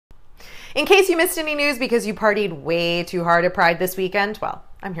In case you missed any news because you partied way too hard at Pride this weekend, well,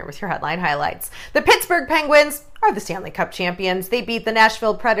 I'm here with your headline highlights. The Pittsburg Penguins are the Stanley Cup champions. They beat the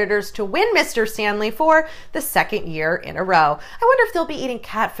Nashville Predators to win Mr. Stanley for the second year in a row. I wonder if they'll be eating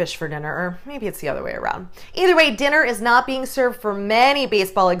catfish for dinner, or maybe it's the other way around. Either way, dinner is not being served for many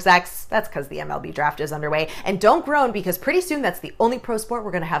baseball execs. That's because the MLB draft is underway. And don't groan, because pretty soon that's the only pro sport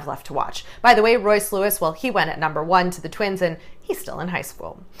we're going to have left to watch. By the way, Royce Lewis, well, he went at number 1 to the Twins, and he's still in high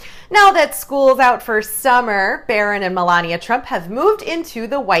school. Now that school's out for summer, Barron and Melania Trump have moved into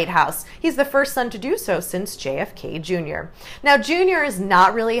the White House. He's the first son to do so since JFK Jr. Now, Jr. is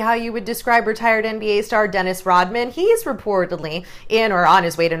not really how you would describe retired NBA star Dennis Rodman. He's reportedly in or on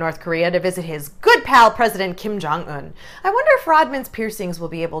his way to North Korea to visit his good pal, President Kim Jong-un. I wonder if Rodman's piercings will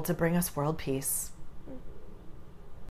be able to bring us world peace.